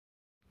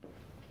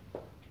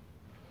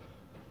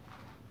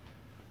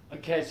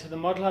Okay, so the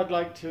model I'd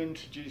like to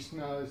introduce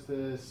now is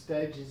the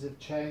Stages of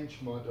Change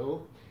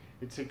model.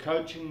 It's a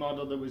coaching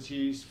model that was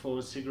used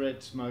for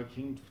cigarette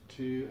smoking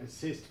to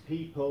assist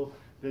people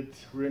that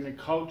were in a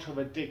culture of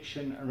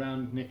addiction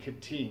around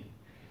nicotine.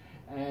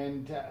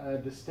 And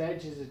the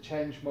Stages of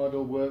Change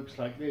model works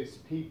like this.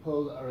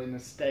 People are in a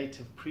state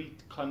of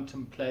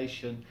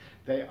pre-contemplation.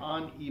 They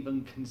aren't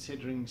even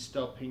considering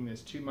stopping.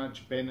 There's too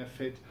much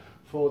benefit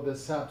for the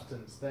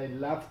substance. They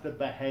love the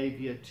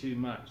behavior too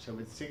much. So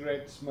with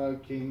cigarette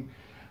smoking,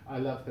 I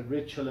love the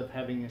ritual of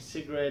having a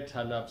cigarette.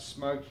 I love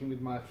smoking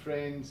with my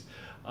friends.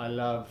 I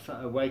love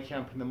waking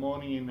up in the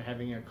morning and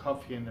having a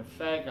coffee and a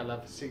fag. I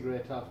love a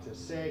cigarette after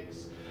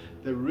sex.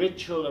 The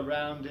ritual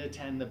around it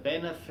and the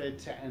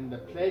benefit and the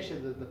pleasure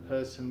that the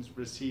person's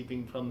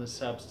receiving from the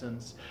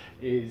substance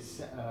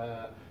is,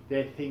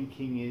 their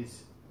thinking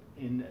is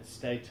in a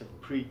state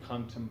of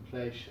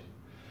pre-contemplation.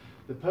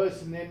 The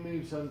person then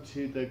moves on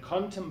to the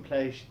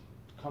contemplation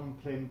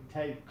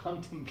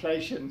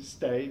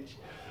stage,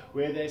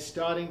 where they're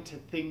starting to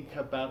think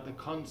about the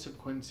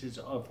consequences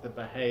of the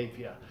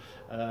behavior.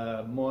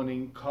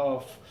 Morning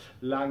cough,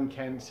 lung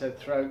cancer,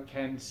 throat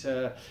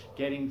cancer,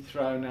 getting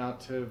thrown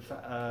out of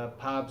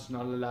pubs,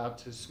 not allowed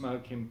to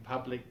smoke in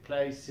public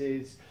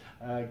places,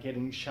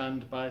 getting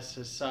shunned by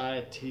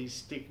society,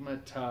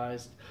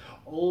 stigmatized,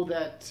 all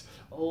that,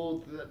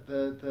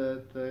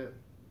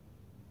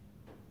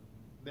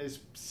 there's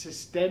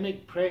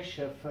systemic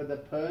pressure for the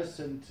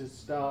person to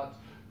start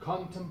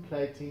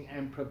contemplating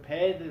and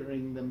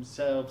preparing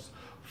themselves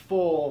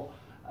for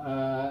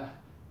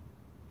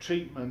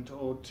treatment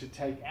or to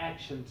take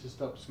action to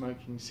stop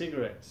smoking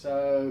cigarettes.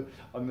 So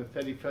on the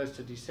 31st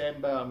of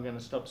December I'm going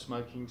to stop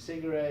smoking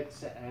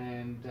cigarettes,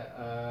 and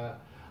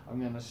I'm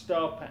going to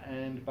stop,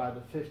 and by the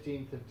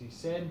 15th of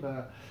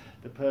December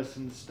the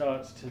person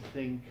starts to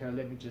think,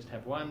 let me just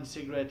have one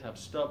cigarette, I've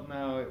stopped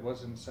now, it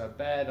wasn't so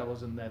bad, I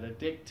wasn't that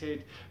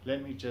addicted,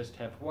 let me just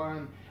have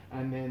one.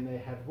 And then they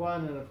have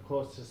one, and of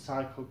course the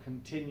cycle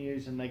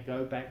continues, and they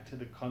go back to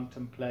the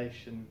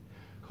contemplation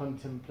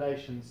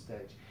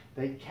stage.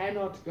 They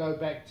cannot go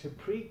back to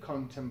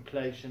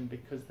pre-contemplation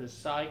because the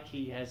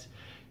psyche has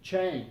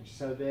changed.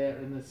 So they're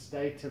in a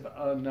state of,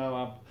 oh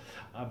no,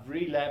 I've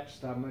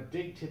relapsed, I'm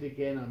addicted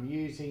again, I'm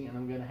using, and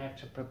I'm going to have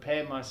to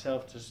prepare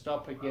myself to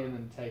stop again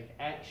and take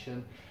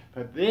action.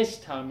 But this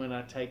time when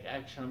I take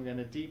action, I'm going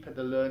to deepen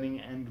the learning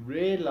and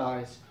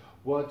realize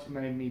what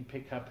made me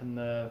pick up in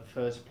the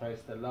first place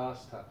the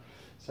last time.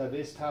 So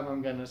this time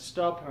I'm going to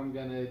stop, I'm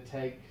going to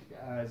take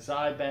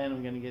Zyban,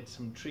 I'm going to get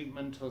some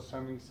treatment or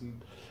something, some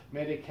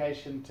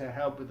medication to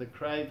help with the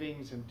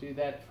cravings, and do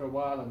that for a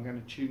while. I'm going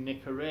to chew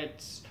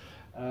Nicorettes,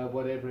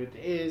 whatever it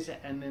is,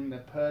 and then the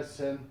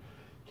person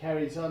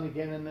carries on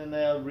again, and then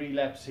they'll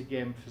relapse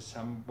again for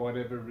some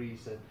whatever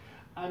reason,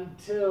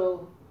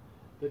 until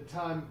the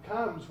time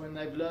comes when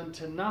they've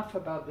learned enough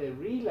about their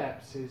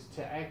relapses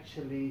to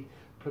actually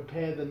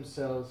prepare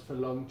themselves for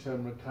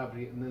long-term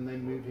recovery, and then they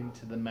move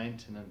into the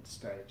maintenance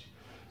stage.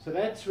 So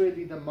that's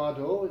really the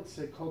model. It's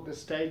called the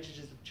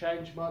Stages of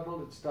Change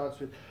model. It starts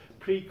with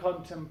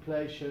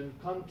pre-contemplation,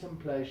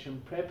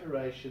 contemplation,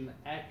 preparation,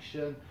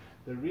 action,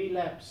 the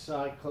relapse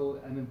cycle,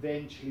 and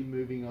eventually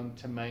moving on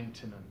to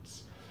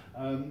maintenance.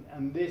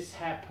 And this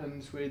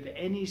happens with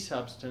any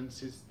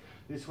substance.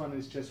 This one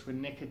is just with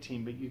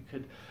nicotine, but you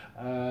could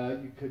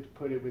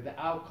put it with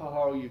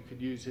alcohol, you could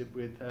use it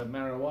with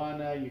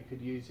marijuana, you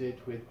could use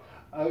it with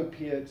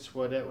opiates,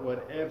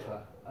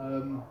 whatever.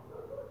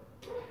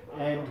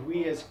 And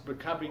we as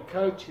recovery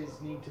coaches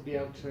need to be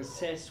able to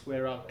assess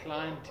where our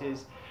client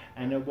is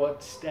and at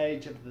what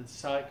stage of the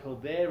cycle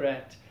they're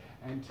at,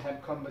 and to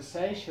have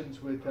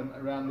conversations with them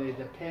around their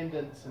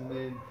dependence and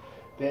then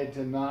their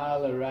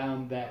denial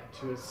around that,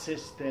 to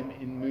assist them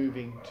in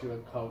moving to a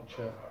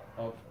culture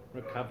of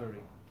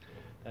recovery.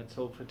 That's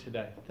all for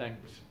today.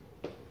 Thanks.